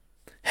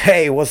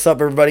Hey, what's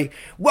up, everybody?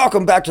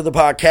 Welcome back to the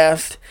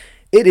podcast.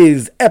 It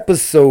is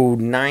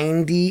episode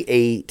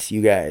 98,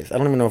 you guys. I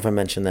don't even know if I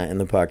mentioned that in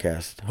the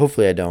podcast.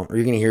 Hopefully I don't, or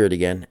you're going to hear it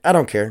again. I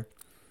don't care.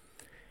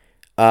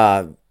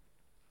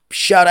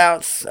 Shout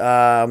outs,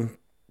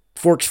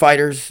 Forks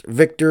Fighters.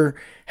 Victor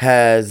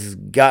has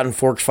gotten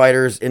Forks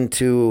Fighters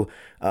into,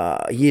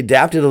 he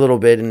adapted a little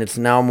bit, and it's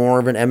now more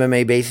of an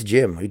MMA-based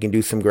gym. You can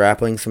do some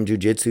grappling, some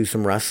jiu-jitsu,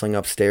 some wrestling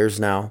upstairs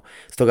now.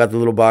 Still got the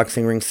little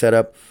boxing ring set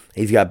up.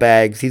 He's got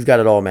bags. He's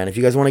got it all, man. If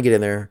you guys want to get in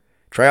there,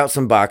 try out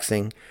some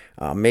boxing.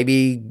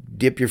 Maybe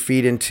dip your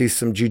feet into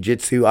some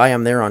jiu-jitsu. I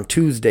am there on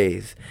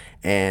Tuesdays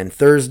and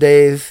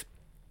Thursdays,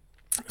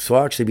 so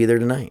I'll actually be there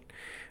tonight.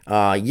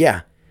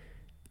 Yeah.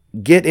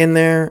 Get in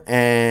there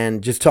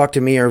and just talk to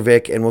me or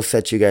Vic, and we'll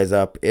set you guys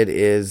up. It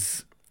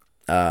is,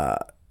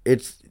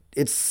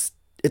 it's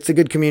a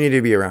good community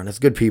to be around. It's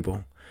good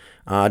people.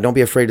 Don't be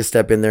afraid to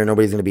step in there.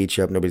 Nobody's going to beat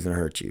you up. Nobody's going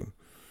to hurt you.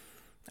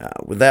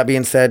 With that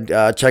being said,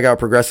 check out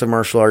Progressive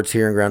Martial Arts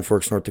here in Grand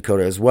Forks, North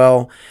Dakota as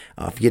well.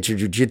 If you get your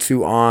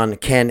jiu-jitsu on,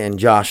 Ken and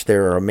Josh,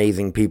 they're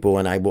amazing people,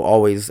 and I will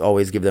always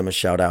give them a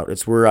shout out.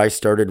 It's where I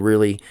started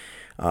really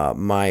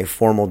my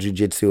formal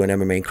jiu-jitsu and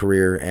MMA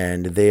career,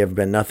 and they have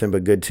been nothing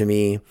but good to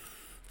me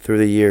through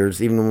the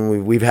years, even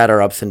when we've had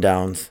our ups and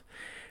downs.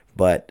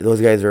 But those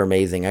guys are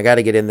amazing. I got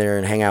to get in there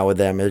and hang out with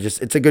them.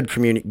 It's a good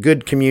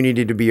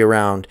community to be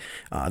around.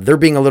 They're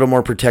being a little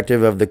more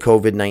protective of the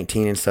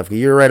COVID-19 and stuff.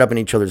 You're right up in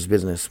each other's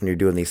business when you're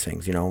doing these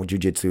things,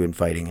 jiu-jitsu and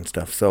fighting and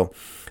stuff. So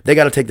they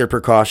got to take their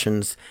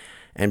precautions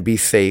and be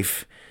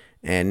safe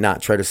and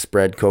not try to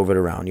spread COVID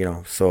around,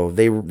 So I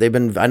don't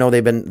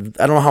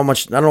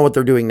know what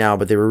they're doing now,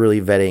 but they were really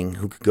vetting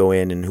who could go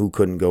in and who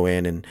couldn't go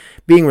in and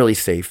being really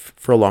safe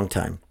for a long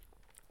time.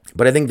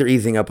 But I think they're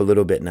easing up a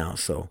little bit now,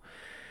 so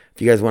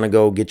if you guys want to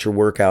go get your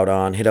workout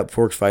on, hit up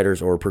Forks Fighters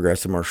or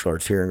Progressive Martial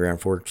Arts here in Grand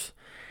Forks.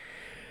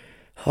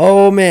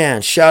 Oh,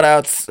 man. Shout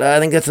outs. I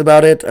think that's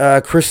about it.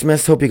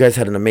 Christmas. Hope you guys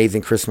had an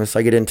amazing Christmas.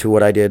 I get into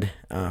what I did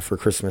for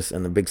Christmas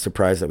and the big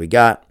surprise that we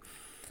got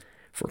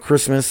for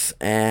Christmas.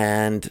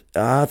 And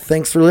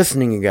thanks for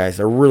listening, you guys.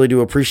 I really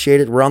do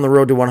appreciate it. We're on the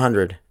road to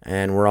 100,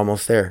 and we're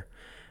almost there.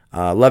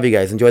 Love you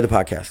guys. Enjoy the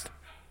podcast.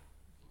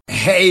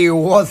 Hey,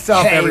 what's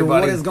up,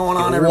 everybody? What is going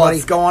on, everybody?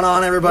 What's going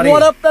on, everybody?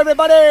 What up,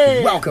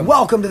 everybody?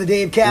 Welcome to the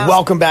Dave Cast.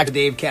 Welcome back to the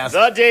Dave Cast.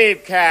 The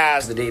Dave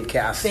Cast. The Dave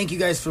Cast. Thank you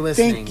guys for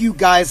listening. Thank you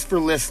guys for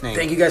listening.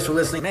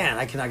 Man,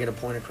 I cannot get a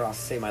point across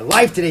to save my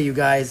life today, you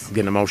guys. I'm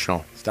getting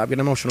emotional. Stop getting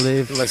emotional,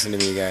 Dave. Listen to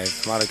me, you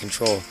guys. I'm out of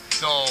control.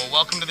 So,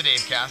 welcome to the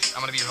Dave Cast.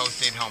 I'm going to be your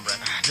host, Dave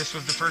Helmbrecht. This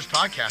was the first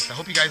podcast. I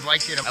hope you guys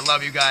liked it. I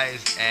love you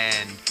guys,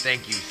 and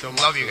thank you so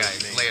much. Love you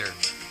guys. Later.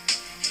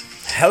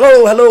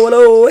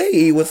 Hello.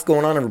 Hey, what's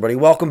going on, everybody?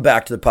 Welcome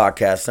back to the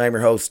podcast. I'm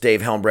your host,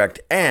 Dave Helmbrecht,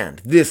 and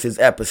this is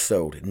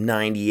episode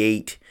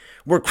 98.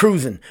 We're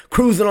cruising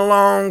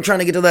along, trying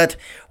to get to that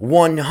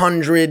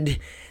 100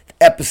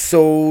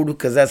 episode,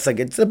 because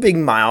it's a big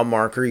mile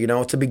marker,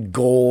 it's a big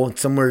goal.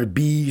 It's somewhere to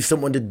be,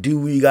 someone to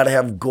do. You got to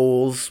have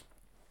goals.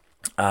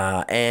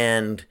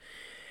 And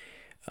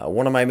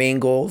one of my main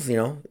goals,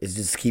 is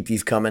just keep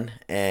these coming.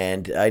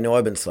 And I know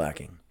I've been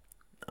slacking.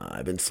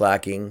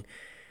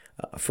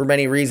 For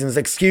many reasons.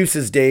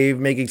 Excuses, Dave.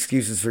 Make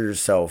excuses for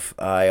yourself.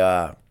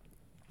 I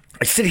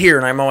sit here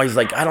and I'm always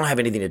like, I don't have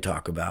anything to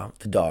talk about.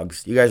 The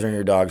dogs. You guys are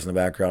hearing dogs in the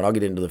background. I'll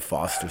get into the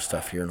foster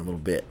stuff here in a little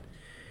bit.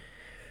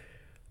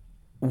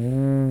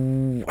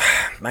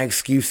 My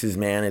excuses,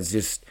 man, it's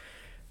just,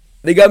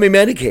 they got me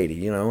medicated,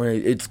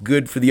 It's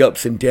good for the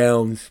ups and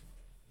downs.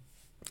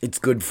 It's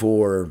good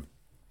for,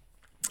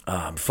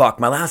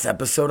 my last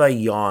episode, I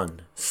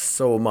yawned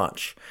so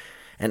much.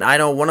 And I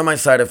know one of my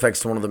side effects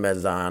to one of the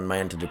meds on my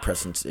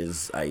antidepressants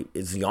is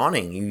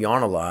yawning. You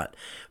yawn a lot.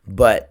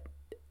 But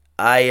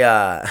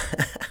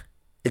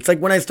it's like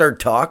when I start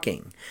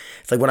talking.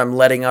 It's like when I'm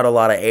letting out a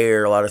lot of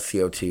air, a lot of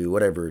CO2,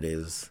 whatever it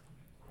is.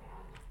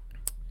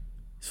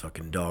 These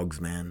fucking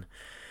dogs, man.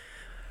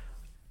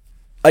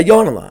 I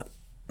yawn a lot.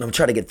 I'm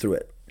trying to get through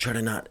it. Try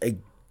to not.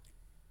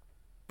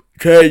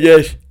 Can I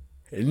just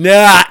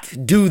not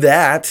do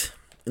that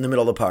in the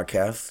middle of the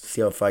podcast? See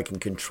if I can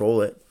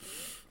control it.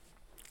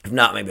 If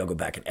not, maybe I'll go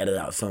back and edit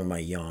out some of my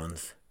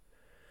yawns.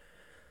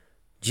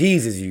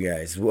 Jesus, you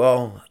guys.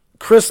 Well,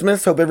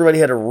 Christmas. Hope everybody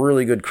had a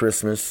really good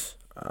Christmas.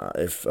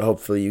 If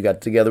hopefully you got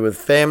together with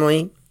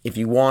family, if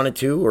you wanted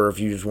to, or if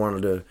you just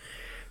wanted to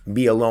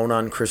be alone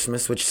on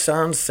Christmas, which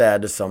sounds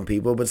sad to some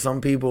people, but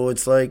some people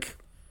it's like,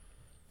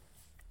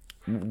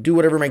 do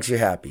whatever makes you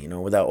happy,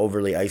 without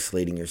overly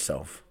isolating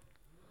yourself.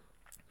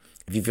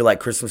 If you feel like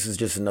Christmas is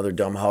just another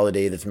dumb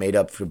holiday that's made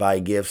up to buy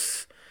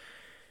gifts,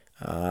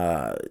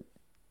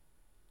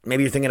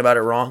 maybe you're thinking about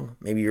it wrong.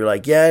 Maybe you're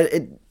like, yeah,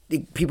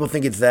 people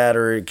think it's that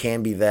or it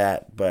can be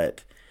that,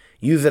 but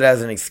use it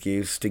as an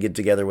excuse to get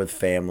together with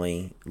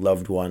family,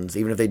 loved ones,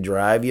 even if they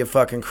drive you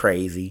fucking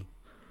crazy.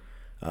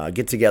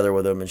 Get together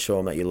with them and show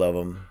them that you love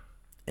them.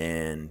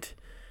 And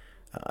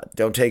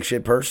don't take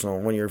shit personal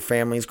when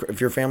if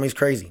your family's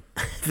crazy.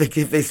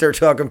 If they start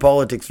talking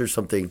politics or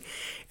something,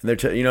 and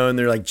they're and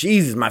they're like,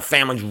 Jesus, my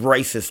family's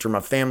racist, or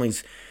my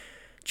family's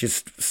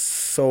just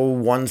so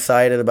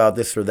one-sided about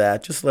this or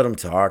that. Just let them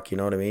talk, you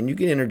know what I mean? You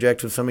can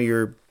interject with some of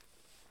your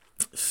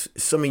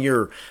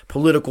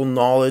political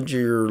knowledge,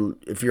 or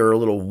if you're a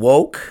little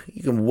woke,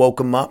 you can woke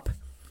them up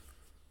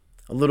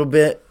a little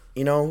bit,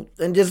 you know,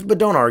 but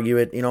don't argue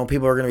it. You know,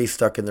 people are going to be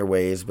stuck in their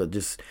ways, but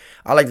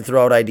I like to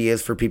throw out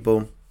ideas for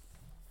people,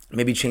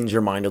 maybe change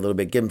your mind a little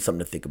bit, give them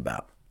something to think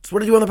about. That's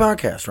what I do on the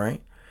podcast,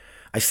 right?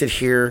 I sit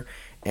here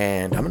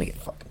and I'm going to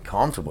get fucking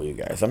comfortable, you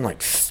guys. I'm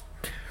like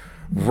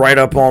right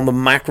up on the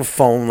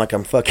microphone like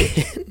I'm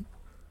fucking, I'm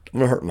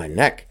going to hurt my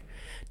neck.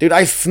 Dude,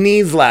 I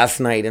sneezed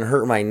last night and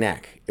hurt my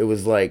neck. It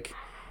was like,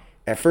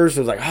 at first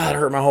it was like, it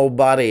hurt my whole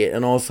body.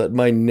 And all of a sudden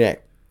my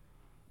neck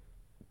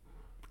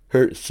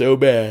hurt so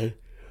bad.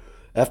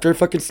 After I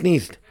fucking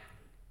sneezed.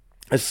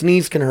 A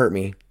sneeze can hurt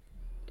me.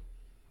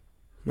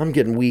 I'm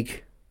getting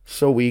weak.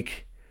 So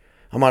weak.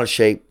 I'm out of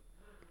shape.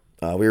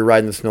 We were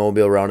riding the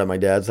snowmobile around at my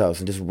dad's house.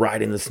 And just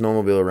riding the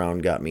snowmobile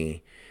around got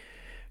me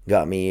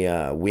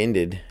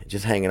winded.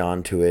 Just hanging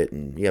on to it.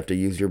 And you have to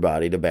use your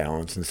body to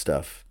balance and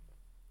stuff.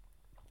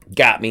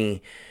 Got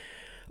me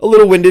a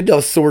little winded. I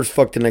was sore as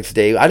fuck the next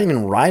day. I didn't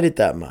even ride it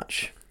that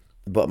much.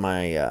 But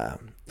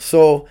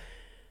so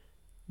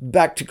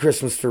back to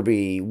Christmas for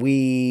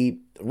B.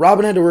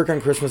 Robin had to work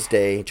on Christmas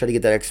Day, try to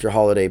get that extra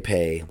holiday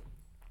pay.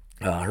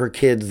 Her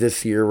kids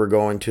this year were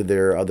going to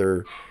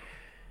their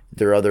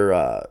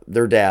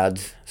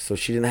dads, so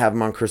she didn't have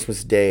them on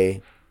Christmas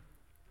Day.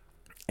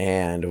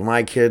 And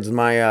my kids,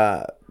 my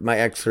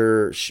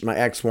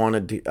ex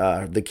wanted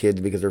the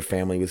kids because her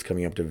family was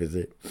coming up to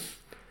visit.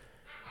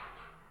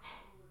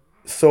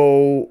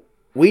 So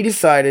we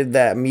decided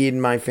that me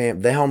and my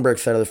the Helmbrecht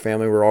side of the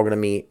family, were all going to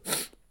meet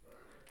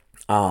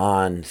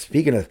on,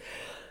 speaking of,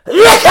 do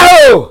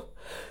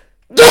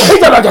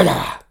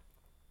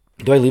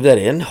I leave that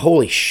in?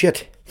 Holy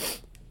shit.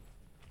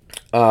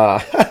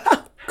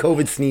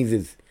 COVID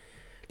sneezes.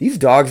 These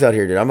dogs out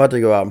here, dude, I'm about to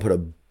go out and put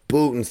a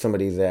boot in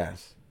somebody's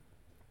ass.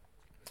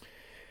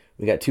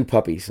 We got 2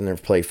 puppies and they're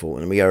playful,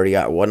 and we already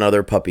got one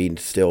other puppy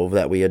still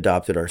that we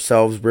adopted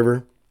ourselves,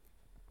 River.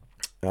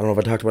 I don't know if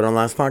I talked about it on the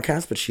last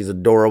podcast, but she's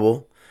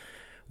adorable.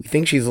 We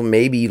think she's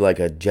maybe like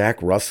a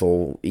Jack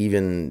Russell,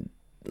 even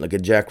like a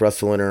Jack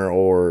Russell in her,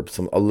 or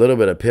a little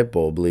bit of pit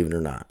bull, believe it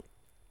or not.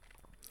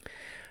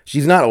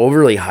 She's not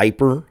overly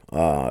hyper.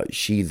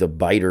 She's a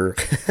biter.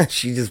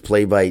 She just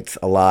play bites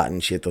a lot,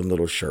 and she has those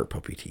little sharp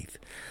puppy teeth.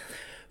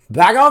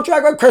 Back on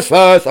track with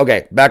Christmas.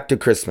 Okay, back to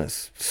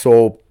Christmas.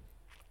 So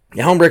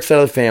the Helmbrecht side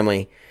of the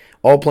family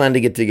all plan to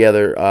get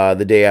together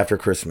the day after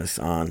Christmas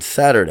on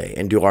Saturday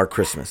and do our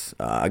Christmas.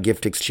 A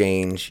gift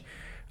exchange,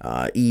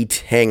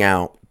 eat, hang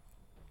out,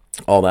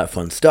 all that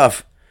fun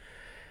stuff.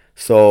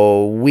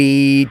 So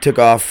we took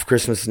off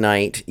Christmas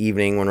night,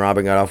 evening, when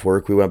Robin got off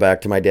work. We went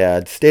back to my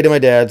dad's, stayed at my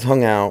dad's,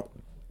 hung out.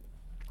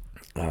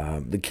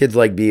 The kids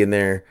liked being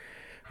there.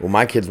 Well,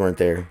 my kids weren't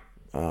there.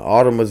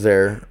 Autumn was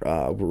there.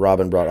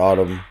 Robin brought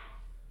Autumn.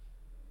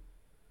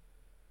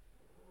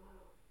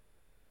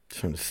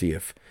 Trying to see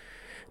if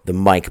the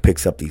mic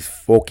picks up these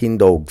fucking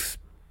dogs.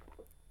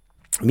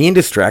 Me and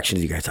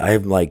distractions, you guys. I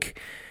have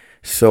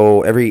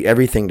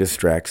everything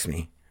distracts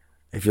me.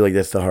 I feel like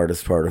that's the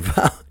hardest part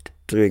about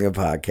doing a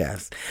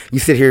podcast. You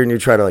sit here and you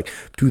try to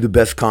do the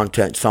best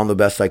content, sound the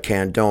best I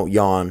can. Don't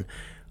yawn.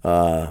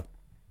 Don't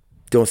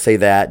say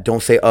that.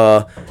 Don't say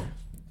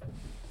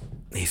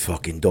these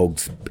fucking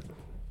dogs.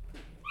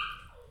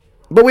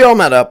 But we all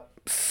met up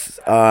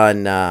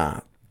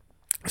on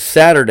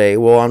Saturday.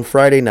 Well, on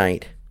Friday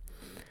night.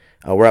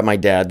 We're at my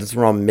dad's. It's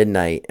around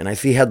midnight, and I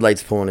see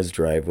headlights pulling his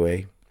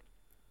driveway.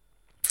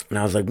 And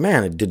I was like,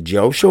 man, did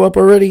Joe show up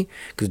already?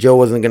 Because Joe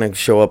wasn't going to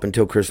show up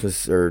until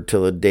Christmas, or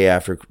till the day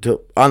after,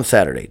 on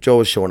Saturday. Joe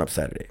was showing up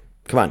Saturday.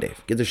 Come on,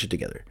 Dave, get this shit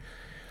together.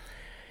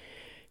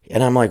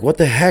 And I'm like, what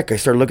the heck? I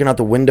start looking out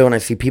the window, and I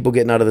see people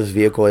getting out of this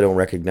vehicle I don't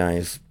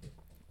recognize.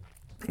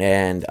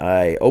 And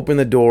I opened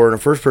the door, and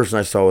the first person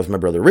I saw was my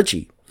brother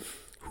Richie,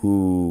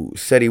 who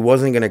said he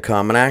wasn't going to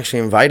come. And I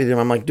actually invited him.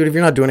 I'm like, dude, if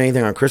you're not doing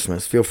anything on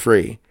Christmas, feel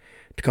free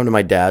to come to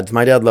my dad's.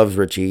 My dad loves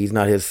Richie. He's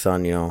not his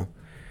son, you know.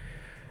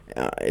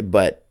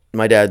 But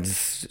my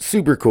dad's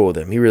super cool with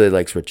him. He really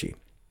likes Richie.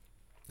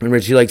 And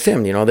Richie likes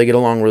him, you know. They get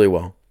along really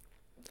well.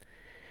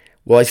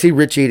 Well, I see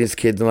Richie and his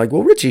kids. And I'm like,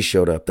 well, Richie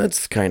showed up.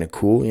 That's kind of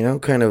cool, you know.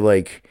 Kind of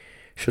like,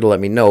 should have let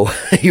me know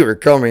you were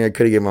coming. I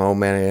could have given my old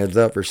man a heads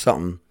up or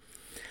something.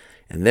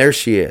 And there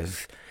she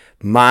is.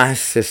 My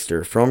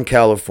sister from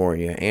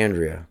California,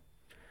 Andrea,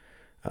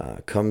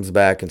 comes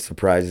back and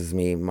surprises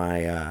me.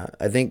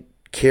 I think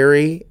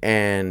Carrie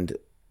and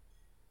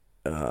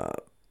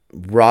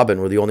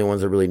Robin were the only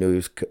ones that really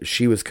knew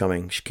she was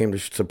coming. She came to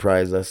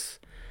surprise us,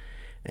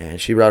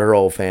 and she brought her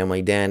whole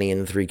family, Danny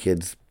and the 3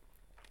 kids,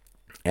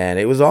 and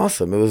it was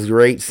awesome. It was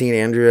great seeing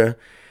Andrea.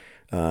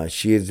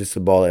 She is just a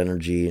ball of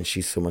energy, and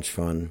she's so much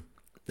fun,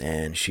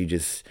 and she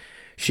gets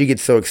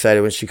so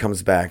excited when she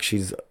comes back. She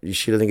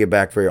doesn't get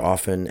back very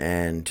often,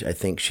 and I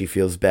think she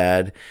feels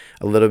bad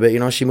a little bit. You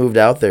know, she moved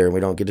out there, and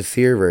we don't get to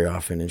see her very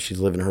often, and she's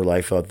living her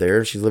life out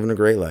there. She's living a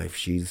great life.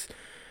 She's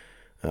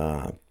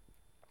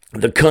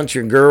the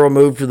country girl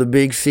moved to the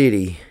big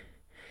city.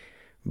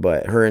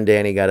 But her and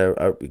Danny got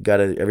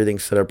everything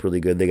set up really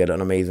good. They got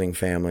an amazing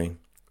family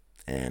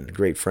and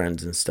great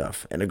friends and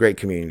stuff, and a great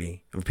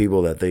community of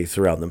people that they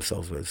surround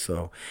themselves with.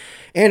 So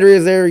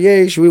Andrea's there.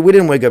 Yay. We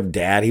didn't wake up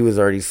Dad. He was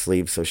already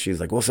asleep. So she's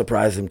like, we'll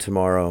surprise him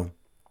tomorrow.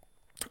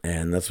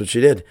 And that's what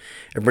she did.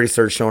 Everybody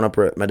started showing up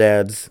at my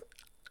dad's,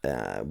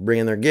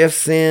 bringing their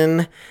gifts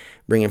in,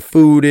 bringing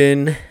food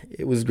in.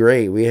 It was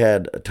great. We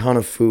had a ton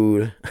of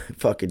food,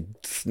 fucking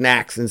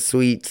snacks and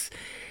sweets,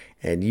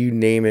 and you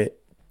name it.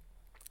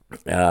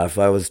 If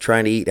I was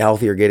trying to eat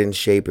healthy or get in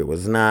shape, it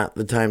was not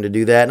the time to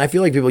do that. And I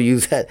feel like people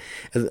use that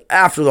as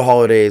after the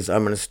holidays,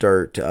 I'm going to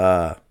start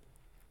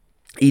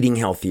eating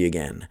healthy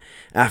again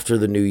after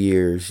the New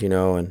Year's,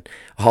 and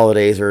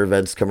holidays or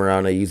events come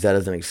around. I use that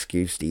as an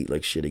excuse to eat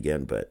like shit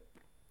again. But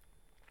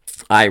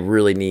I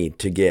really need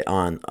to get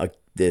on a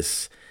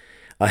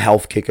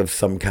health kick of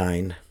some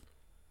kind.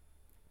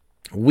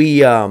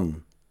 We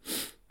went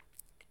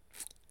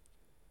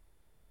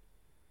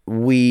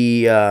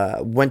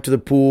to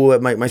the pool.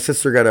 My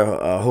sister got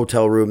a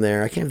hotel room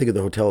there. I can't think of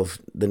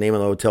the name of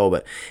the hotel,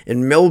 but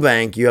in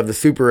Millbank, you have the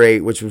Super 8,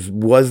 which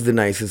was the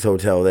nicest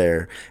hotel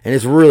there. And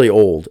it's really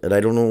old. And I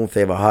don't know if they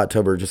have a hot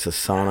tub or just a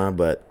sauna,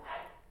 but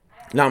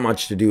not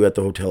much to do at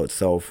the hotel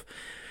itself.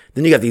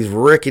 Then you got these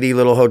rickety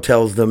little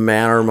hotels, the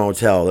Manor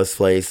Motel, this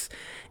place.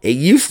 It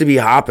used to be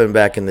hopping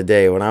back in the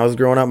day. When I was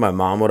growing up, my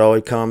mom would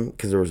always come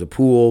because there was a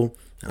pool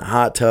and a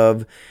hot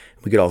tub.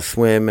 We could all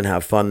swim and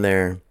have fun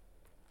there.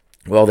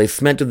 Well, they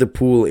cemented the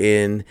pool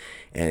in,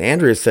 and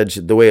Andrea said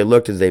the way it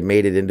looked is they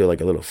made it into like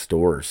a little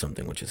store or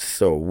something, which is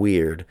so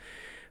weird.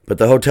 But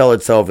the hotel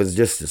itself is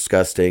just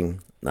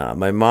disgusting.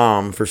 My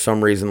mom, for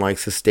some reason,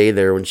 likes to stay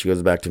there when she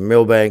goes back to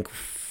Millbank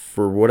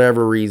for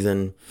whatever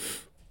reason.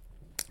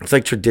 It's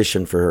like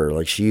tradition for her.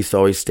 Like, she used to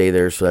always stay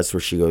there, so that's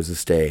where she goes to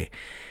stay.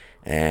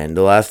 And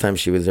the last time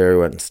she was there,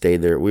 we went and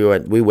stayed there.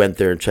 We went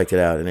there and checked it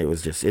out, and it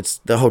was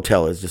just, the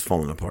hotel is just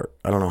falling apart.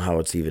 I don't know how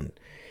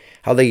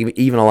they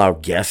even allow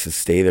guests to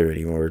stay there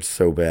anymore. It's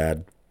so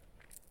bad.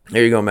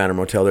 There you go, Manor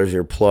Motel. There's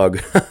your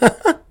plug.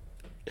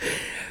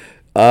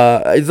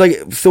 It's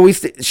like, so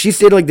she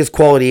stayed like this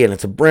Quality Inn.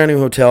 It's a brand new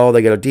hotel.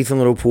 They got a decent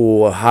little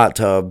pool, a hot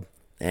tub,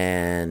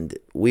 and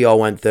we all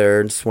went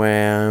there and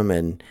swam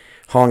and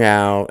hung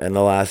out. And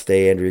the last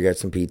day, Andrea got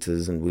some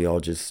pizzas, and we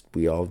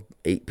all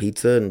ate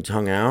pizza and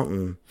hung out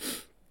and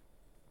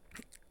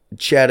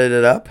chatted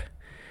it up.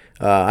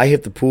 I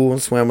hit the pool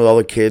and swam with all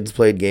the kids,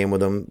 played game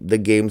with them. The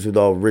games with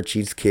all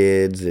Richie's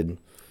kids and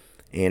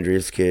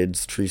Andrea's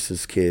kids,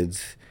 Teresa's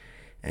kids.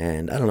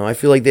 And I don't know, I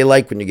feel like they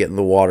like when you get in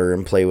the water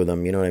and play with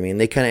them, you know what I mean?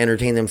 They kind of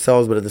entertain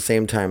themselves, but at the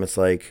same time, it's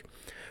like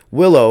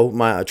Willow,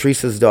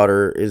 Teresa's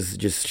daughter,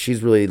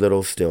 she's really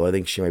little still. I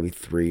think she might be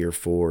 3 or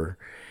 4.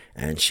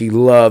 And she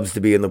loves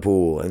to be in the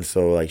pool. And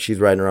so, like, she's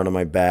riding around on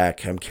my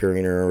back. I'm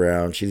carrying her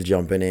around. She's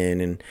jumping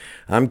in, and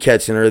I'm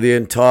catching her the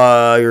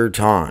entire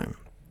time.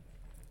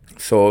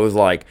 So it was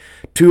like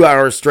 2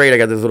 hours straight. I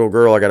got this little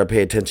girl I got to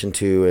pay attention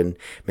to and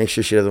make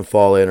sure she doesn't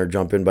fall in or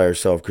jump in by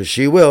herself, because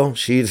she will.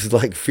 She's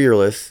like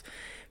fearless.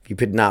 If you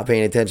put not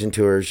paying attention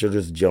to her, she'll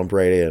just jump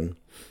right in.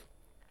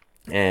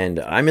 And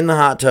I'm in the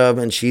hot tub,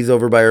 and she's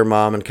over by her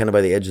mom and kind of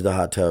by the edge of the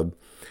hot tub.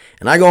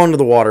 And I go into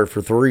the water for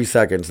 3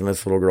 seconds, and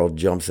this little girl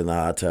jumps in the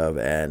hot tub,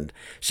 and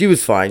she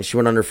was fine. She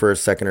went under for a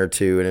second or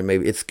two, and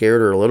it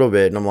scared her a little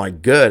bit. And I'm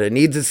like, good. It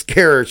needs to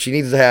scare her. She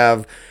needs to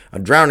have a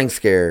drowning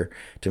scare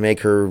to make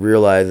her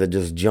realize that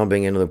just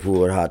jumping into the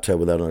pool or hot tub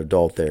without an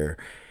adult there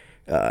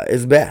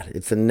is bad.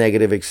 It's a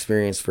negative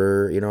experience for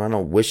her. I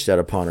don't wish that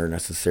upon her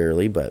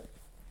necessarily, but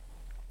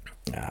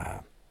my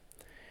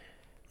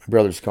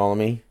brother's calling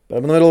me. But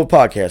I'm in the middle of a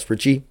podcast,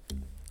 Richie.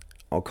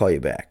 I'll call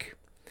you back.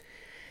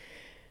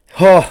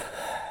 Oh,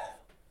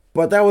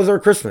 but that was our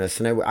Christmas,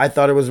 and I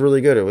thought it was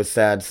really good. It was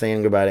sad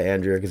saying goodbye to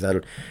Andrea,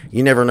 because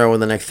you never know when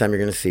the next time you're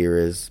going to see her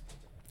is.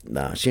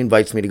 She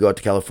invites me to go out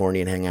to California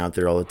and hang out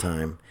there all the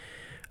time.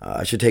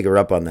 I should take her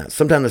up on that.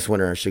 Sometime this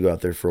winter, I should go out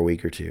there for a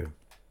week or two.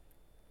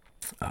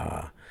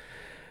 I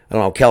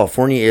don't know.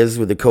 California is,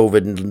 with the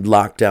COVID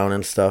lockdown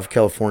and stuff,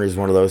 California is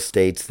one of those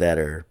states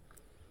that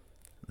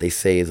they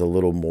say is a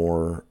little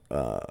more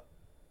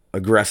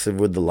aggressive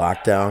with the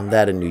lockdown.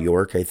 That in New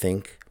York, I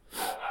think.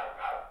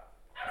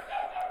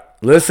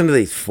 Listen to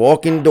these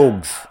fucking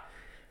dogs.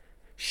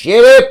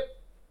 Shut up!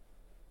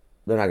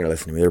 They're not going to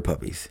listen to me. They're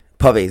puppies.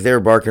 Puppies. They were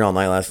barking all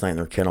night last night in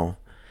their kennel.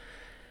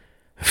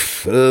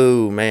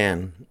 Oh,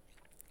 man.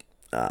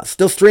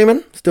 Still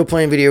streaming. Still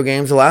playing video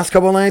games. The last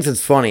couple of nights, it's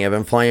funny. I've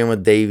been playing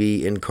with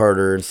Davey and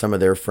Carter and some of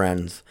their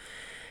friends.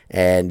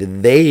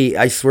 And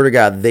I swear to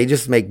God, they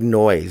just make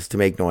noise to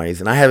make noise.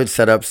 And I have it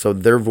set up so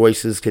their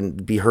voices can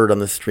be heard on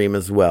the stream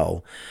as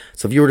well.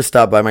 So if you were to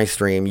stop by my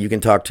stream, you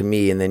can talk to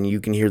me, and then you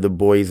can hear the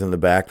boys in the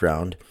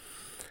background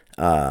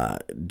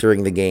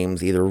during the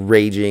games, either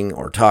raging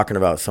or talking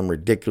about some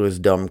ridiculous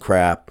dumb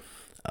crap.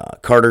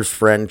 Carter's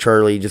friend,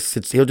 Charlie,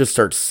 he'll just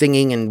start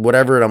singing and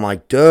whatever. And I'm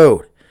like,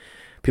 dude,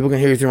 people can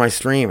hear you through my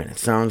stream.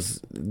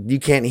 And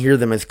you can't hear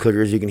them as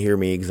clear as you can hear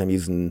me, because I'm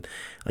using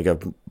like a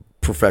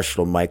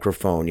professional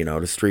microphone,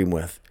 to stream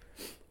with.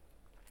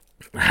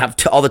 I have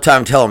to all the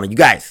time tell them, you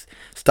guys,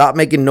 stop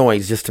making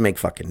noise just to make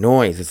fucking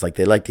noise. It's like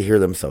they like to hear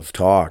themselves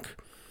talk.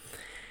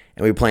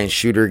 And we were playing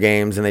shooter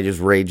games, and they just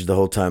raged the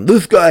whole time.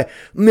 This guy,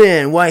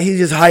 man, why he's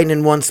just hiding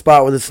in one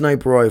spot with a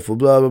sniper rifle,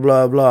 blah, blah,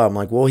 blah, blah. I'm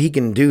like, well, he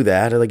can do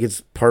that. Like,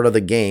 it's part of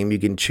the game. You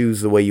can choose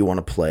the way you want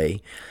to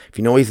play. If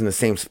you know he's in the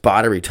same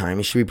spot every time,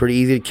 he should be pretty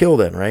easy to kill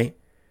then, right?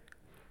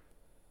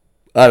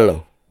 I don't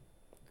know.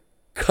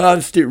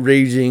 Constant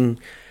raging,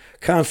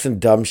 constant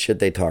dumb shit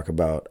they talk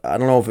about. I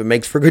don't know if it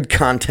makes for good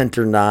content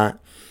or not.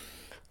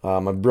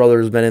 My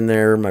brother's been in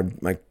there.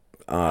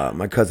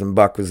 My cousin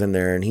Buck was in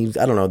there, and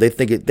I don't know. They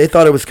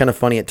thought it was kind of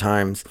funny at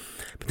times,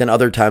 but then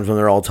other times when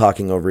they're all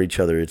talking over each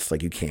other, it's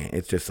like you can't.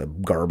 It's just a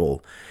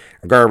garble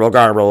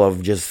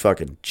of just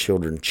fucking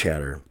children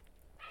chatter.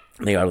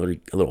 And they got a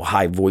little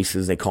high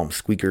voices. They call them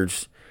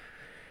squeakers.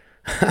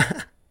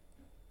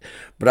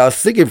 But I was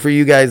thinking for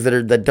you guys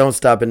that don't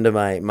stop into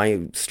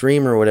my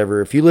stream or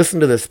whatever, if you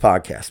listen to this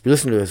podcast, if you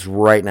listen to this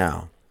right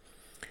now,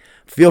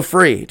 feel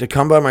free to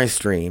come by my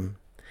stream.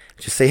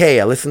 Just say,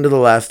 hey, I listened to the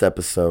last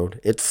episode.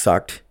 It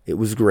sucked. It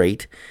was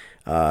great.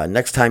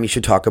 Next time you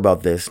should talk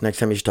about this. Next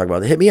time you should talk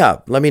about it. Hit me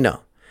up. Let me know.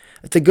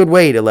 It's a good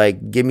way to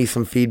like give me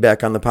some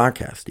feedback on the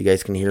podcast. You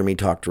guys can hear me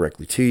talk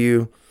directly to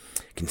you.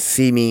 You can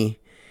see me.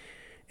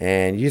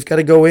 And you just got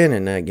to go in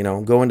and,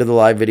 go into the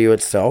live video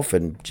itself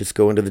and just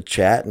go into the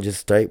chat and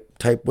just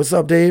type, what's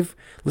up, Dave?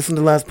 Listen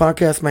to the last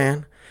podcast,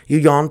 man. You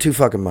yawned too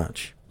fucking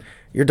much.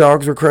 Your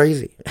dogs were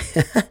crazy.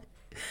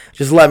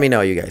 Just let me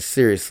know, you guys.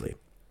 Seriously.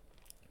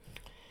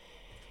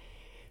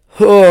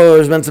 Oh,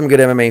 there's been some good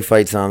MMA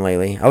fights on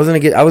lately. I was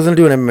gonna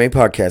do an MMA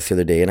podcast the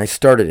other day, and I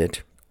started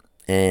it.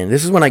 And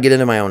this is when I get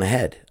into my own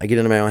head. And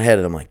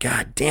I'm like,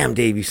 God damn,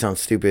 Dave, you sound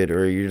stupid,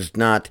 or you're just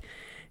not.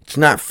 It's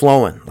not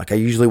flowing like I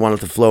usually want it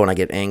to flow, and I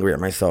get angry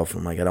at myself.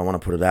 I'm like, I don't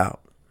want to put it out.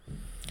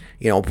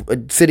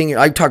 Sitting here,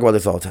 I talk about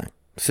this all the time.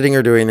 Sitting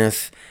here doing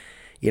this,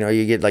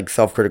 you get like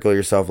self-critical of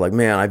yourself, like,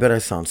 man, I bet I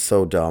sound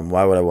so dumb.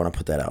 Why would I want to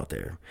put that out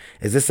there?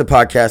 Is this a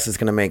podcast that's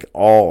going to make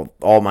all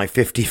my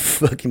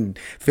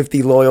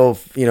 50 loyal,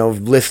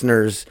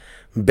 listeners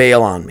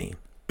bail on me?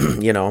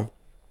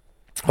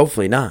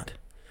 Hopefully not.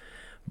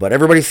 But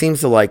everybody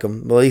seems to like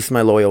them. At least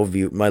my loyal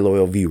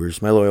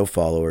viewers, my loyal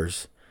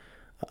followers.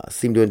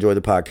 Seem to enjoy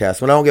the podcast.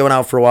 When I don't get one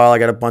out for a while, I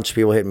got a bunch of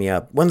people hitting me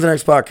up. When's the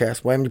next podcast?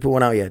 Why haven't you put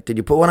one out yet? Did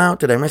you put one out?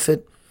 Did I miss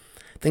it?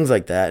 Things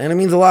like that. And it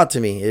means a lot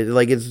to me. It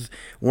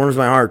warms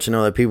my heart to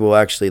know that people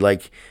actually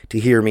like to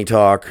hear me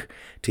talk,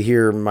 to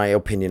hear my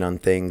opinion on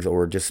things,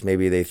 or just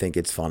maybe they think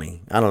it's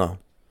funny. I don't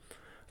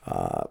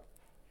know.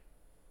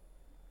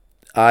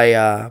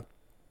 I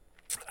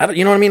don't,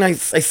 you know what I mean? I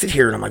sit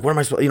here and I'm like, what am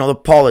I supposed, the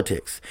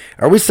politics.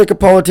 Are we sick of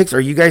politics? Are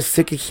you guys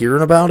sick of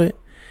hearing about it?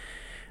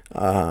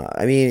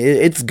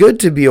 It's good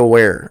to be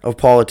aware of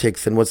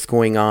politics and what's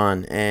going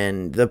on.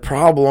 And the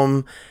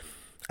problem,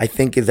 I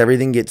think, is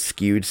everything gets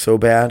skewed so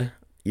bad.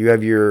 You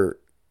have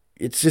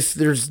it's just,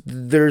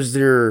 there's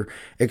your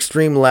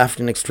extreme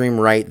left and extreme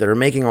right that are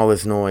making all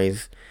this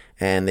noise,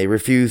 and they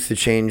refuse to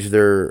change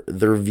their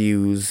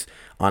views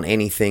on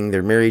anything.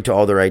 They're married to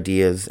all their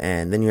ideas.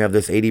 And then you have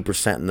this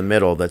 80% in the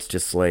middle that's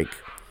just like,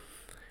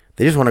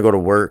 they just want to go to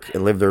work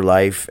and live their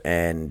life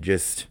and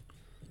just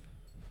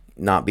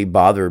not be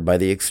bothered by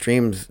the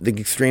extremes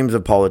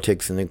of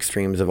politics and the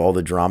extremes of all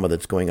the drama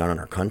that's going on in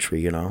our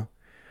country,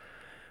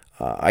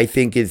 I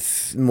think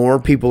it's more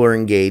people are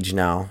engaged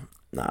now,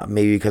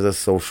 maybe because of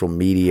social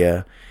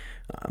media,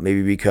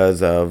 maybe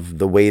because of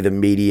the way the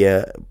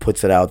media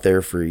puts it out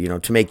there for,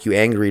 to make you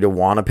angry, to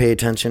want to pay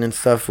attention and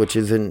stuff, which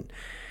isn't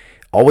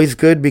always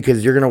good,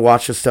 because you're going to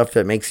watch the stuff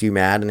that makes you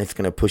mad, and it's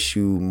going to push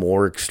you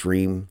more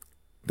extreme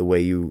the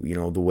way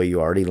you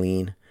already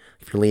lean.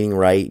 If you're leaning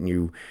right and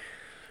you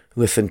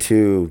listen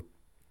to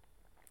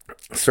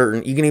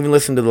you can even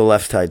listen to the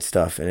left side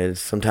stuff, and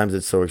sometimes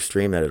it's so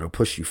extreme that it'll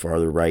push you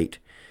farther right.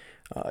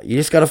 You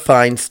just got to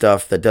find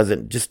stuff that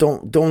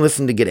don't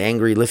listen to get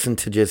angry. Listen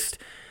to just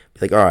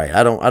be like, all right,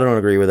 I don't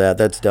agree with that.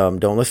 That's dumb.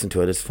 Don't listen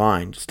to it. It's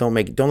fine. Just don't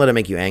let it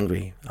make you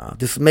angry.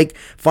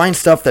 Find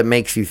stuff that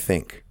makes you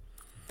think.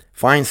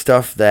 Find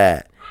stuff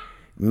that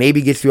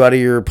maybe gets you out of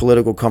your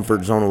political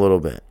comfort zone a little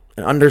bit,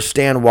 and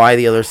understand why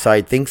the other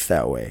side thinks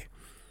that way.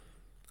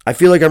 I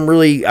feel like I'm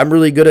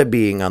really good at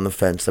being on the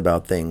fence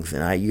about things,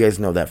 and you guys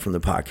know that from the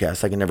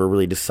podcast. I can never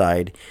really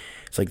decide.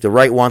 It's like the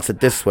right wants it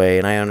this way,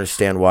 and I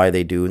understand why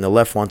they do, and the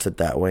left wants it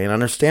that way, and I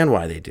understand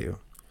why they do.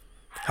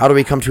 How do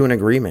we come to an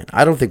agreement?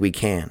 I don't think we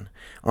can,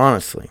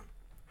 honestly.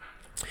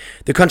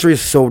 The country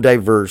is so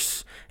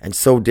diverse and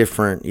so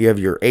different. You have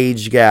your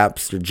age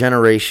gaps, your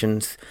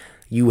generations.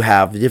 You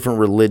have different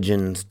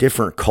religions,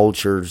 different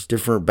cultures,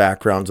 different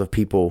backgrounds of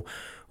people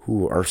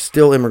who are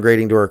still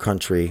immigrating to our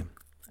country.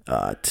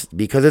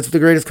 Because it's the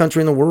greatest country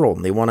in the world,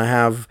 and they want to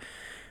have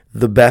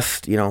the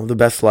best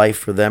life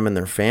for them and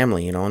their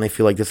family, and they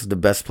feel like this is the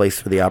best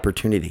place for the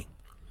opportunity.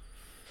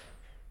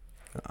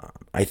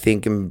 I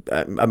think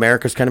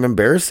America's kind of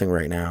embarrassing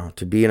right now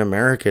to be an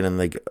American, and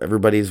like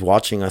everybody's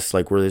watching us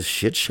like we're this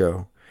shit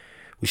show.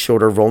 We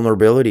showed our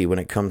vulnerability when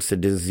it comes to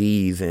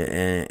disease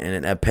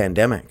and a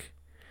pandemic.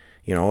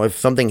 You know, if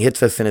something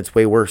hits us and it's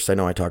way worse, I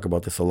know I talk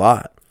about this a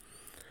lot.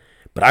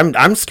 But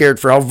I'm scared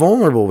for how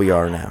vulnerable we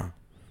are now.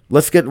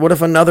 What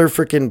if another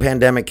freaking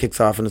pandemic kicks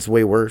off and it's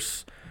way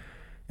worse?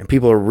 And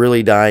people are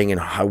really dying in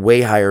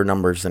way higher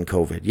numbers than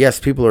COVID. Yes,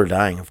 people are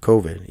dying of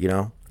COVID, you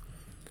know?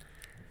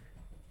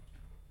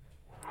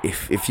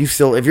 If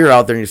you're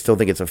out there and you still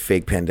think it's a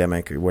fake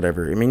pandemic or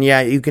whatever, I mean,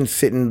 yeah, you can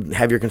sit and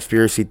have your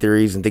conspiracy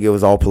theories and think it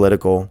was all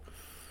political.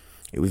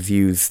 It was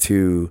used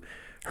to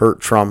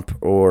hurt Trump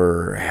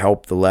or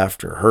help the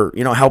left or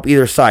help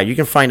either side. You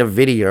can find a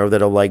video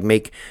that'll like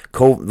make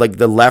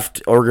the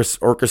left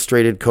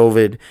orchestrated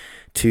COVID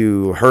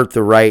to hurt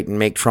the right and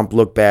make Trump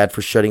look bad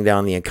for shutting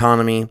down the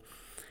economy.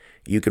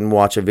 You can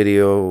watch a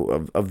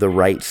video of the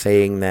right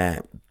saying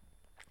that,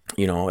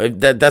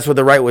 that's what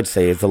the right would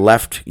say, is the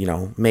left,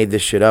 made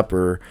this shit up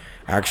or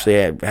actually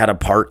had a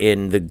part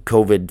in the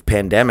COVID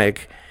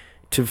pandemic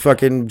to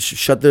fucking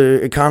shut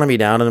the economy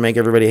down and make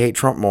everybody hate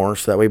Trump more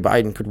so that way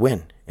Biden could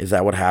win. Is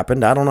that what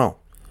happened? I don't know.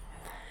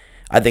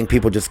 I think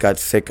people just got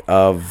sick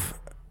of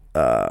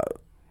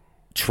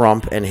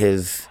Trump and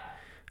his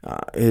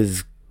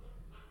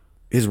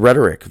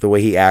rhetoric, the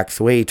way he acts,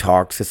 the way he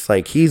talks. It's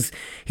like he's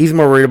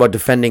more worried about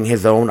defending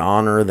his own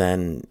honor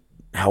than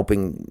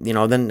helping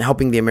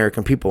the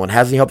American people. And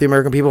has he helped the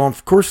American people?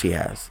 Of course he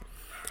has.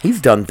 He's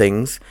done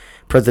things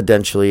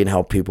presidentially and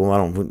helped people.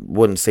 I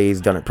wouldn't say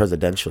he's done it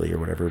presidentially or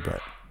whatever,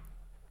 but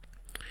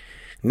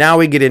now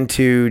we get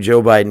into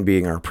Joe Biden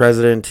being our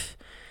president.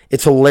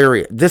 It's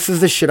hilarious. This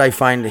is the shit I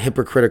find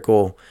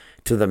hypocritical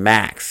to the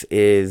max,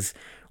 is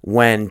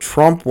when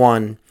Trump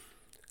won,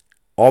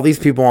 all these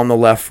people on the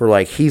left were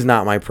like, he's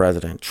not my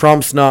president.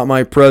 Trump's not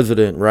my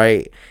president,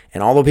 right?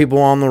 And all the people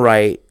on the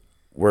right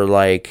were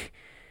like,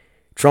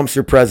 Trump's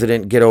your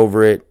president, get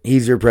over it.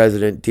 He's your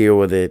president, deal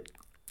with it.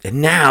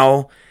 And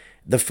now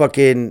the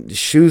fucking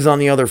shoe's on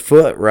the other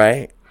foot,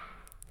 right?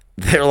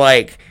 They're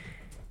like,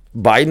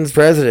 Biden's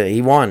president,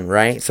 he won,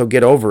 right? So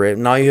get over it.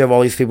 Now you have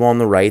all these people on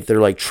the right. They're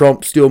like,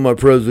 Trump's still my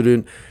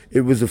president.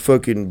 It was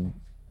the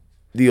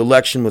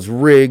election was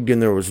rigged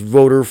and there was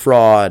voter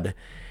fraud.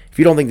 If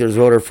you don't think there's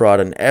voter fraud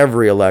in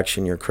every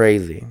election, you're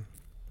crazy.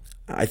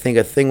 I think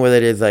a thing with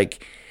it is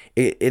like,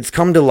 it's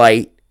come to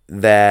light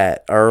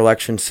that our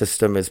election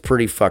system is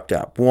pretty fucked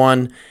up.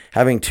 One,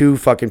 having two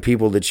fucking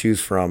people to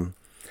choose from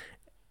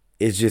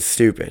is just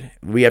stupid.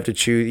 We have to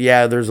choose.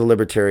 Yeah, there's a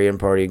Libertarian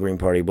Party, Green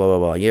Party, blah, blah,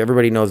 blah. Yeah,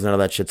 everybody knows none of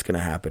that shit's going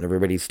to happen.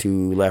 Everybody's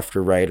too left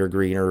or right or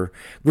green or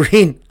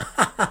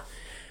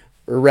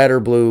red or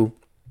blue.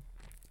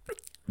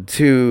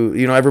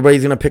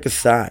 Everybody's going to pick a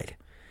side.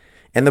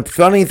 And the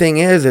funny thing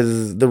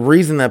is the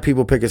reason that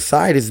people pick a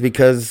side is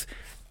because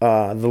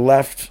the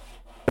left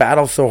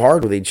battles so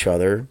hard with each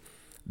other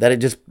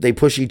that they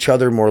push each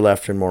other more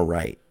left and more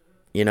right.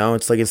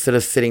 It's like instead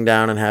of sitting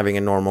down and having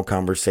a normal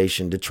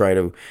conversation to try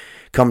to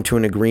come to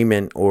an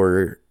agreement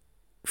or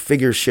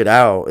figure shit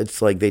out, it's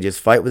like they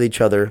just fight with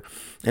each other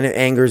and it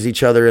angers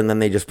each other, and then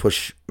they just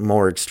push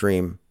more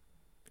extreme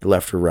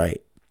left or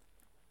right.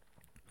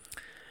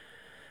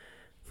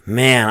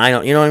 Man, I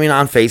don't,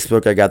 on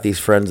Facebook, I got these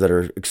friends that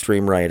are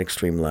extreme right,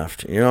 extreme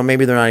left.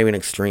 Maybe they're not even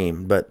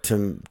extreme, but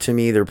to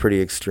me, they're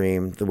pretty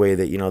extreme. The way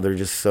that, they're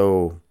just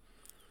so,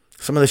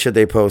 some of the shit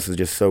they post is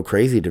just so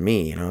crazy to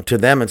me. To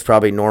them, it's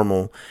probably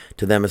normal.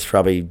 To them, it's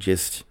probably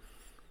just,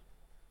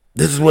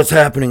 this is what's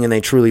happening, and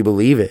they truly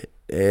believe it.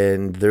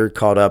 And they're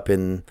caught up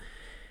in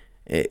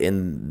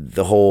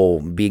the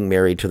whole being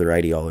married to their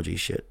ideology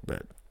shit.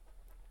 But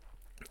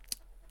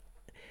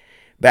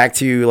back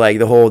to like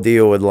the whole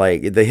deal with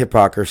like the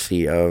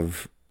hypocrisy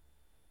of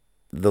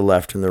the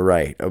left and the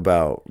right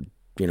about,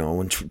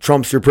 when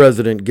Trump's your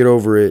president, get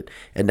over it.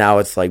 And now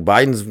it's like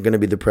Biden's going to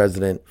be the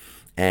president,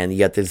 and you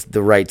got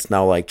the right's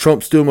now like,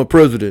 Trump's still my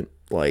president.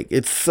 Like,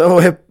 it's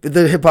so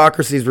the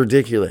hypocrisy is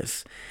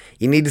ridiculous.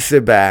 You need to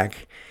sit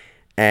back.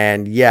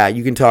 And yeah,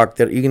 you can talk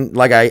that you can,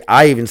 like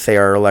I even say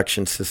our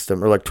election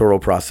system, electoral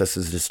process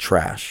is just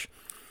trash,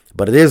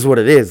 but it is what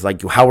it is.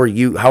 Like, how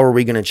are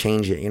we going to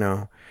change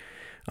it?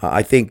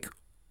 I think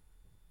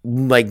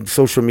like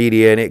social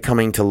media and it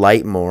coming to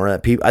light more, I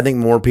think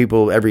more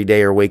people every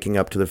day are waking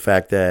up to the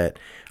fact that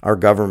our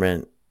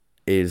government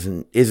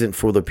isn't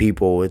for the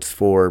people. It's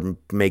for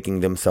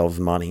making themselves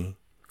money.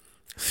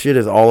 Shit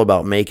is all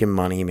about making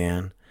money,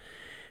 man.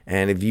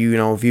 And if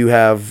you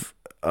have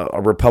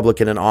a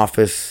Republican in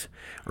office,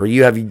 or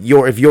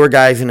if your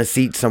guy's in a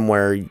seat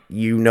somewhere,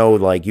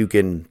 like you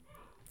can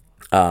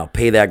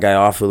pay that guy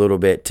off a little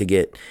bit to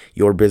get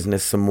your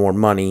business some more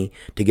money,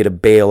 to get a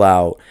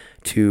bailout,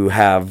 to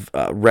have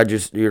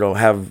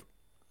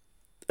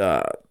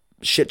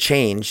shit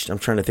changed. I'm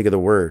trying to think of the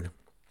word.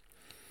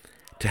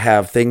 To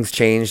have things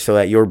changed so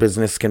that your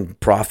business can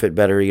profit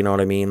better. You know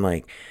what I mean?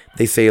 Like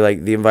they say, like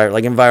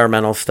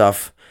environmental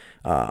stuff.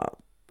 A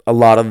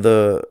lot of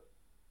the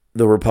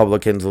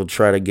Republicans will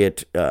try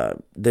to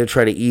they'll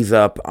try to ease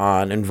up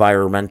on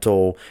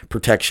environmental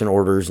protection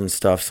orders and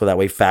stuff, so that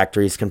way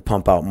factories can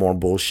pump out more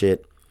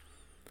bullshit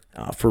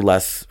for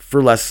less,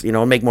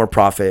 make more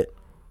profit.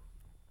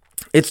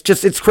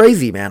 It's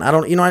crazy, man. I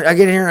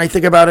get in here and I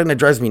think about it and it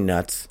drives me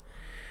nuts.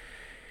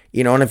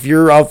 You know, and if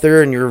you're out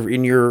there and you're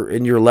in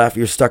your left,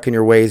 you're stuck in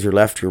your ways, you're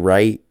left, you're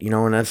right, you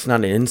know, and that's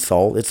not an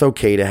insult. It's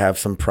okay to have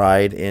some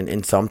pride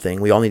in something.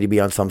 We all need to be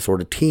on some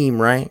sort of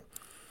team, right?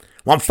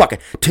 Well, I'm fucking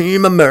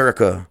Team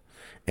America.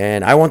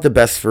 And I want the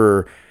best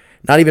for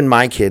not even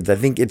my kids. I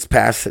think it's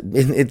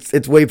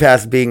way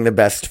past being the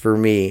best for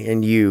me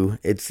and you.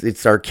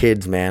 It's our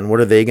kids, man.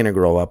 What are they going to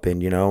grow up in,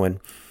 you know? And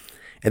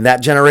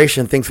that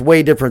generation thinks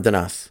way different than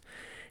us.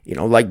 You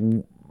know, like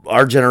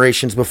our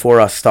generations before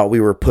us thought we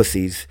were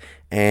pussies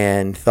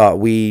and thought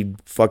we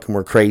fucking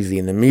were crazy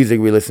and the music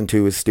we listened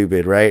to was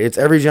stupid, right? It's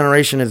every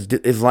generation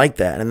is like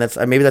that.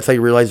 And maybe that's how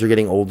you realize you're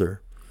getting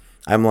older.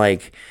 I'm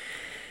like,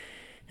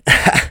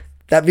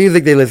 that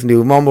music they listen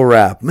to, mumble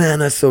rap, man,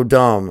 that's so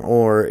dumb.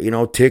 Or, you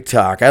know,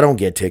 TikTok. I don't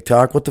get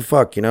TikTok. What the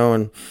fuck, you know?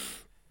 And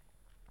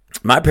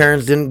my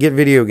parents didn't get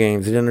video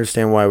games. They didn't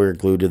understand why we were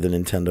glued to the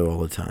Nintendo all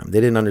the time. They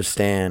didn't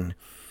understand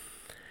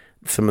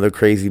some of the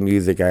crazy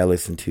music I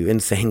listened to.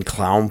 Insane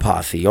Clown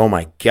Posse. Oh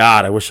my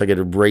God, I wish I could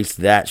erase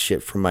that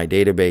shit from my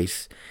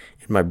database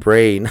in my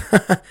brain.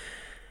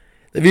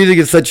 The music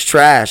is such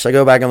trash. I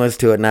go back and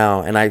listen to it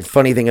now, and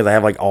funny thing is I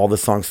have like all the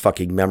songs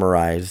fucking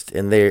memorized,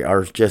 and they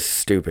are just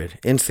stupid.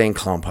 Insane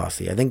Clown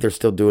Posse. I think they're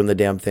still doing the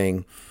damn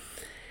thing,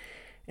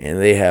 and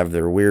they have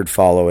their weird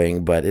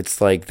following, but it's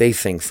like they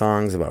sing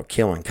songs about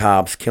killing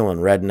cops, killing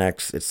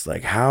rednecks. It's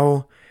like,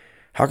 how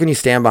can you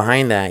stand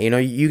behind that? You know,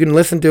 you can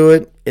listen to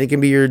it, and it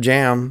can be your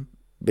jam,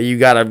 but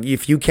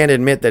if you can't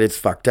admit that it's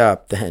fucked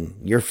up, then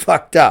you're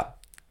fucked up.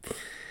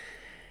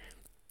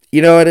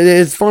 You know,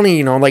 it's funny,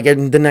 you know, like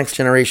the next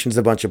generation's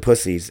a bunch of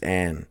pussies.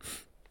 And,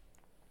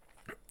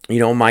 you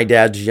know, my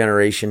dad's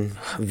generation,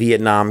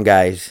 Vietnam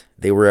guys,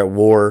 they were at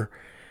war.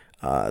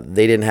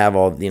 They didn't have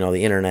all, you know,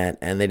 the internet,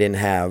 and they didn't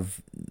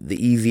have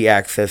the easy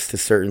access to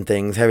certain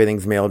things.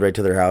 Everything's mailed right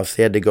to their house.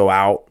 They had to go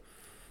out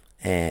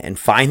and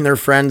find their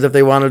friends if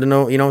they wanted to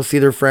know, you know, see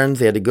their friends.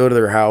 They had to go to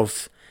their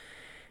house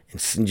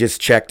and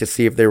just check to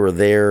see if they were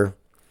there.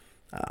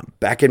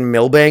 Back in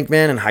Millbank,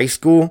 man, in high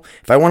school,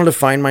 if I wanted to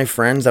find my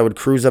friends, I would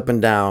cruise up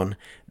and down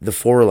the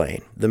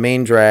 4-lane, the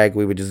main drag.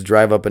 We would just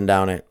drive up and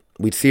down it.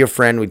 We'd see a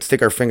friend, we'd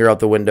stick our finger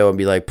out the window and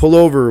be like, pull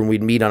over, and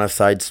we'd meet on a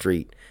side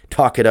street,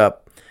 talk it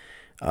up,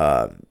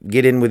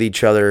 get in with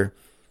each other.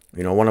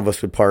 You know, one of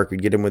us would park,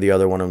 we'd get in with the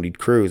other one, and we'd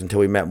cruise until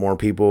we met more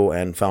people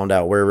and found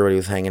out where everybody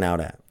was hanging out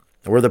at,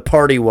 where the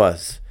party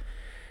was.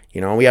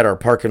 You know, we had our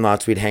parking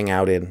lots we'd hang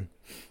out in.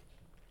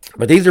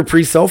 But these are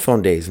pre-cell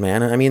phone days,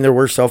 man. I mean, there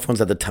were cell phones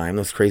at the time,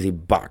 those crazy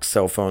box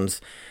cell phones,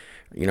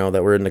 you know,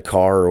 that were in the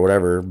car or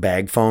whatever,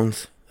 bag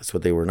phones. That's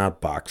what they were,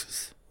 not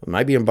boxes. It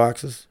might be in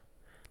boxes.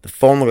 The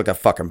phone looked like a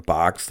fucking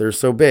box. They're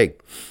so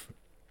big.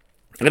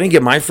 I didn't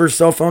get my first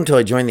cell phone until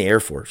I joined the Air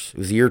Force. It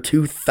was the year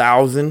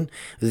 2000. It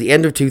was the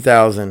end of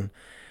 2000.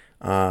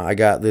 I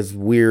got this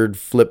weird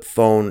flip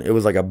phone. It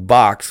was like a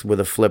box with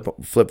a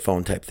flip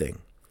phone type thing.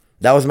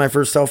 That was my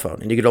first cell phone,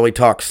 and you could only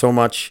talk so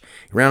much.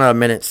 You ran out of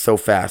minutes so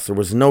fast. There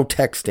was no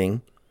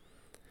texting.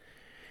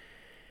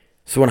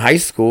 So in high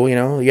school, you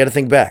know, you got to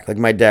think back, like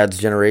my dad's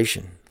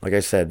generation. Like I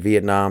said,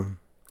 Vietnam,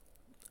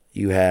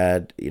 you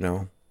had, you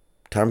know,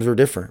 times were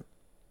different.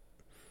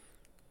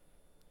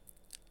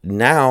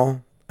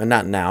 Now,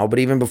 not now, but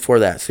even before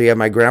that. So you have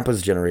my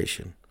grandpa's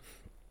generation.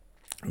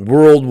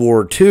 World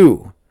War II,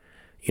 you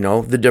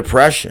know, the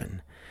Depression.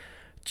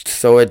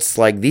 So it's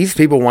like these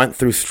people went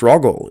through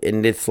struggle,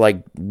 and it's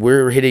like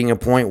we're hitting a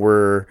point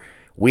where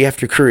we have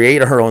to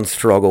create our own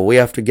struggle. We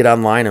have to get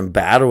online and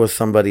battle with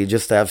somebody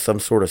just to have some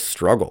sort of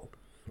struggle.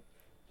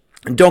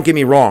 And don't get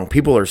me wrong,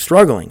 people are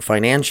struggling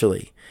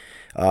financially.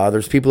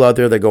 There's people out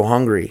there that go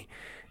hungry,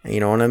 you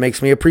know, and it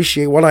makes me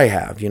appreciate what I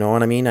have. You know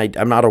what I mean?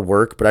 I'm not at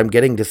work, but I'm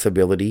getting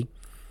disability.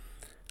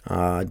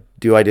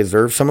 Do I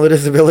deserve some of the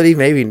disability?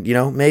 Maybe, you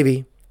know,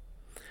 maybe.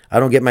 I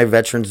don't get my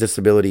veteran's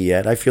disability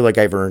yet. I feel like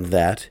I've earned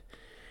that.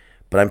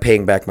 But I'm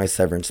paying back my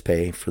severance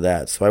pay for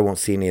that, so I won't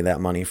see any of that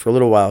money for a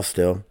little while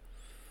still.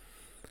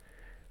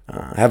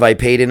 Have I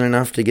paid in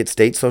enough to get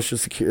state Social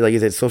Security? Like,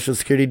 is it Social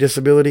Security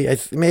disability?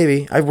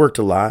 Maybe. I've worked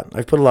a lot.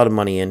 I've put a lot of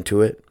money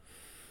into it.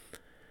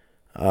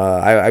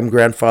 I'm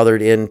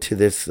grandfathered into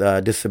this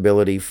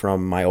disability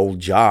from my old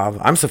job.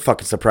 I'm so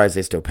fucking surprised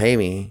they still pay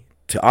me.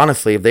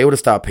 Honestly, if they would have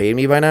stopped paying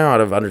me by now, I'd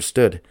have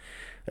understood.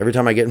 Every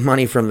time I get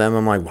money from them,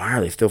 I'm like, why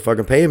are they still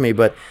fucking paying me?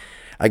 But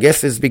I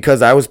guess it's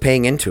because I was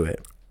paying into it.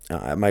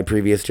 At my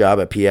previous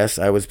job at PS,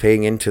 I was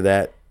paying into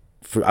that.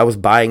 I was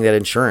buying that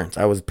insurance.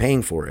 I was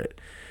paying for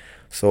it.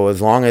 So as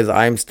long as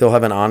I'm still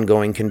have an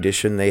ongoing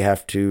condition, they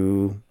have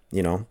to,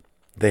 you know,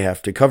 they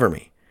have to cover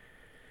me.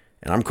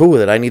 And I'm cool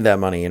with it. I need that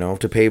money, you know,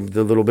 to pay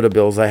the little bit of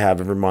bills I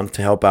have every month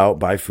to help out,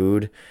 buy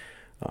food,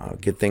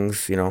 get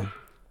things, you know,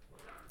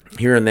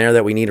 here and there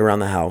that we need around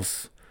the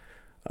house.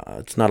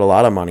 It's not a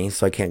lot of money,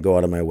 so I can't go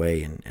out of my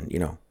way and you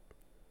know,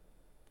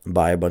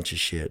 buy a bunch of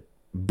shit.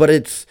 But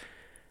it's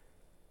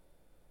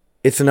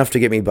enough to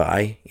get me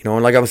by, you know.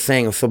 And like I was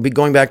saying, so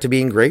going back to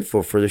being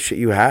grateful for the shit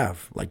you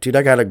have. Like, dude,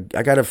 I got a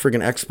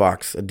friggin'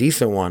 Xbox, a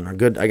decent one, I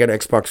got an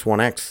Xbox One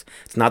X.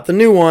 It's not the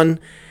new one.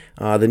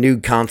 The new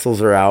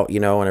consoles are out, you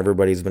know, and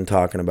everybody's been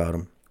talking about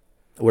them.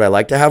 Would I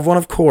like to have one?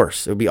 Of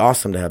course. It would be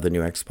awesome to have the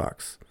new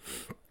Xbox.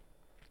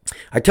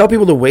 I tell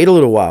people to wait a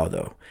little while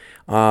though.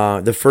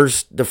 The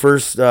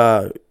first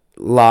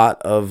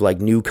lot of like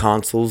new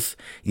consoles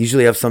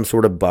usually have some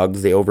sort of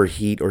bugs. They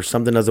overheat or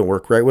something doesn't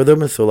work right with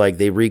them. So like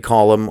they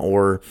recall them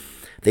or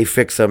they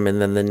fix them,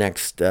 and then the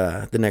next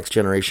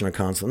generation of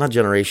console, not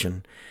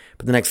generation,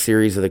 but the next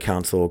series of the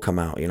console will come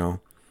out.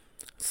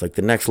 It's like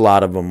the next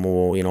lot of them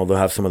will, they'll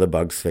have some of the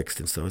bugs fixed,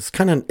 and so it's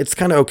kind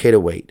of okay to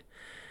wait.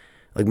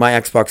 Like my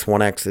Xbox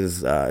One X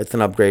is it's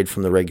an upgrade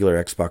from the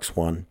regular Xbox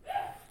One.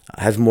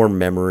 Has more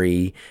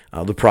memory,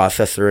 the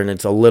processor, and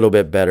it's a little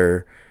bit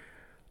better.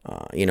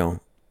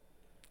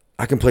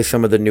 I can play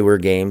some of the newer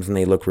games, and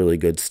they look really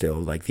good still.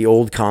 Like the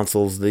old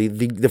consoles,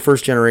 the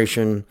first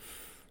generation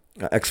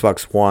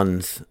Xbox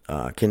Ones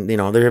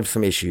they have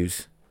some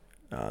issues.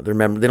 They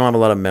don't have a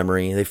lot of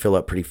memory. They fill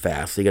up pretty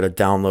fast. So you got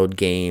to download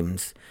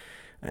games.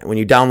 When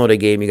you download a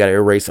game, you got to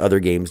erase other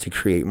games to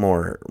create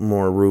more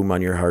room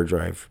on your hard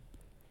drive.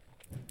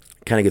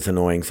 Kind of gets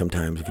annoying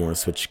sometimes if you want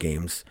to switch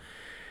games.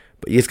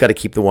 But you just got to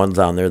keep the ones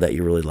on there that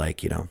you really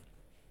like,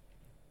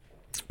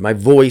 My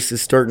voice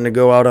is starting to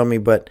go out on me,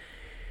 but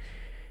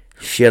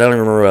shit, I don't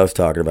even remember what I was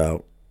talking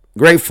about.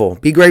 Grateful.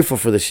 Be grateful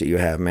for the shit you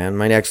have, man.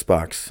 My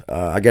Xbox.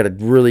 I got a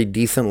really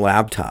decent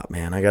laptop,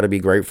 man. I got to be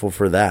grateful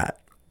for that.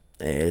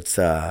 It's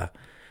a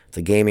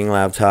gaming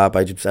laptop.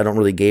 I don't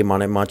really game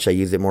on it much. I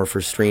use it more for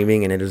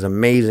streaming, and it is an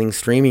amazing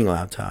streaming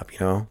laptop,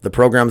 The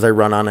programs I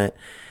run on it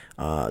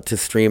to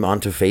stream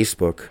onto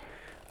Facebook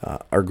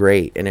are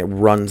great, and it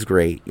runs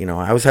great.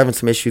 I was having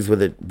some issues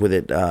with it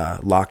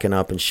locking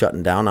up and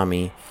shutting down on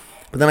me,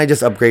 but then I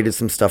just upgraded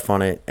some stuff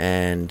on it,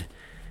 and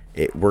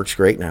it works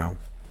great now.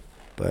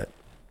 But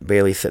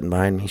Bailey's sitting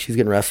behind me. She's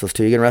getting restless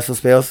too. You getting restless,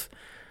 Bales?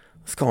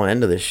 Let's call an end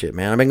to this shit,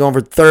 man. I've been going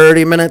for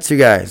 30 minutes, you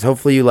guys.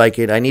 Hopefully you like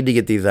it. I need to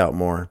get these out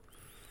more.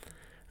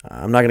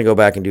 I'm not going to go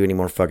back and do any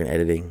more fucking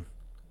editing.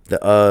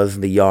 The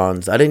the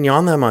yawns. I didn't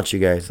yawn that much, you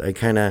guys. I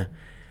don't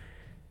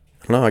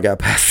know, I got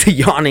past the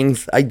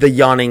yawnings. The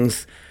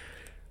yawnings.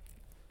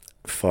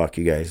 Fuck,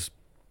 you guys.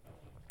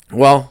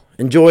 Well,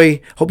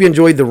 hope you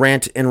enjoyed the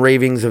rant and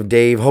ravings of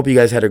Dave. Hope you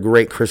guys had a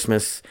great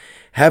Christmas.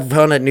 Have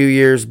fun at New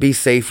Year's. Be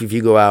safe if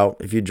you go out,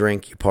 if you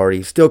drink, you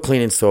party. Still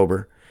clean and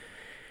sober.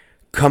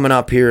 Coming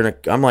up here,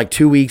 I'm like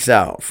 2 weeks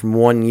out from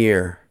 1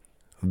 year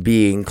of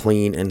being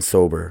clean and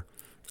sober.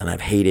 And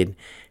I've hated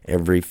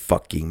every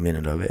fucking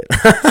minute of it.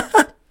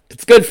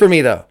 It's good for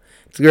me, though.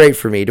 It's great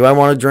for me. Do I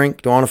want to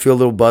drink? Do I want to feel a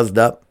little buzzed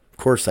up? Of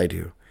course I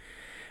do.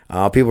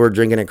 People were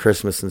drinking at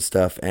Christmas and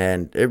stuff,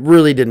 and it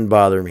really didn't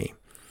bother me.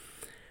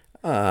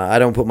 I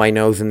don't put my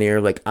nose in the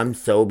air like, I'm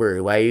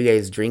sober. Why are you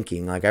guys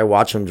drinking? Like, I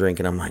watch them drink,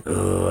 and I'm like,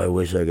 oh, I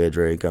wish I could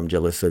drink. I'm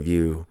jealous of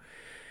you.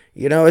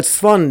 It's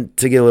fun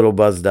to get a little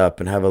buzzed up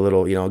and have a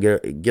little,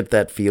 get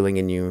that feeling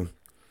in you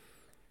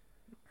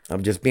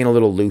of just being a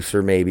little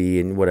looser maybe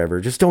and whatever.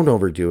 Just don't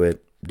overdo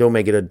it. Don't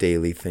make it a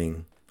daily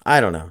thing.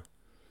 I don't know.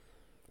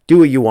 Do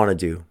what you want to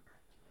do.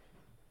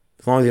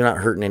 As long as you're not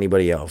hurting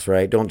anybody else,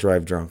 right? Don't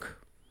drive drunk.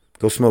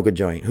 Go smoke a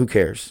joint. Who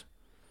cares?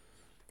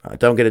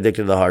 Don't get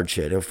addicted to the hard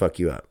shit. It'll fuck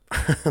you up.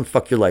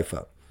 Fuck your life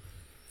up.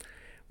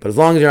 But as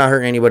long as you're not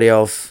hurting anybody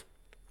else,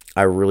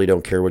 I really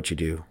don't care what you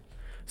do.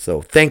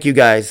 So thank you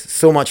guys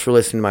so much for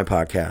listening to my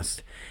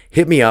podcast.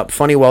 Hit me up,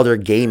 Funny Welder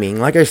Gaming.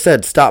 Like I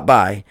said, stop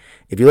by.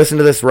 If you listen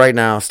to this right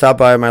now, stop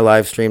by my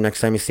live stream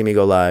next time you see me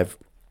go live.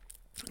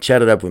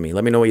 Chat it up with me.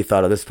 Let me know what you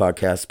thought of this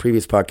podcast,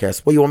 previous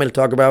podcast, what you want me to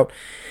talk about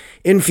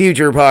in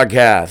future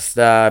podcasts.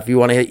 If you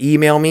want to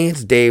email me,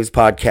 it's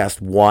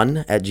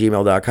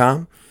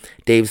davespodcast1@gmail.com.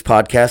 Dave's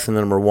Podcast and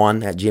the number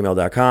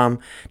 1@gmail.com.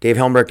 Dave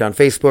Helmbrecht on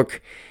Facebook.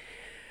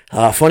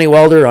 Funny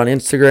Welder on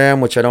Instagram,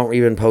 which I don't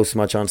even post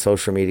much on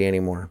social media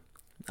anymore.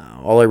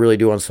 All I really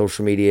do on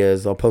social media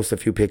is I'll post a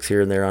few pics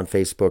here and there on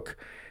Facebook.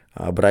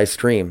 But I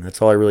stream.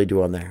 That's all I really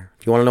do on there.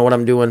 If you want to know what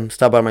I'm doing,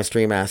 stop by my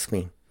stream, ask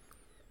me.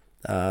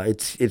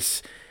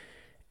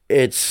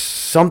 It's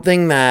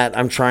something that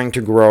I'm trying to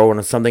grow, and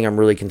it's something I'm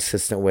really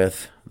consistent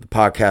with. The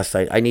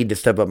podcast, I need to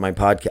step up my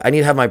podcast. I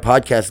need to have my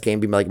podcast game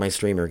be like my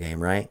streamer game,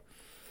 right?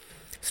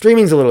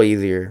 Streaming's a little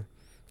easier.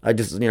 I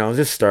just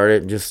start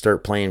it and just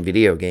start playing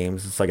video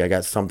games. It's like I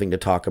got something to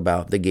talk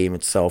about, the game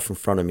itself in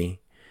front of me.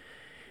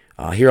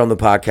 Here on the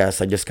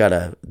podcast, I just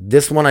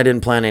this one I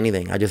didn't plan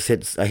anything. I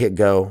hit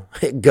go,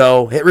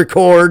 hit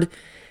record,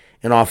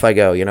 and off I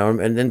go,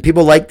 And then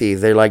people like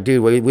these. They're like,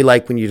 dude, we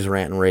like when you just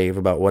rant and rave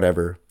about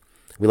whatever.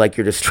 We like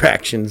your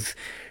distractions,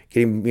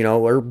 getting,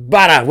 or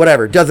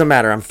whatever. Doesn't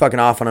matter. I'm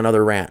fucking off on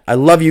another rant. I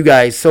love you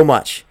guys so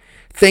much.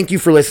 Thank you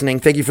for listening.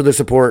 Thank you for the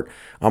support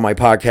on my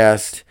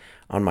podcast,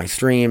 on my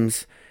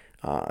streams.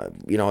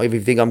 If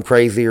you think I'm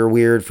crazy or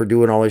weird for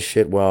doing all this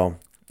shit, well,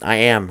 I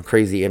am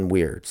crazy and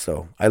weird.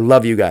 So I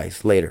love you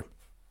guys. Later.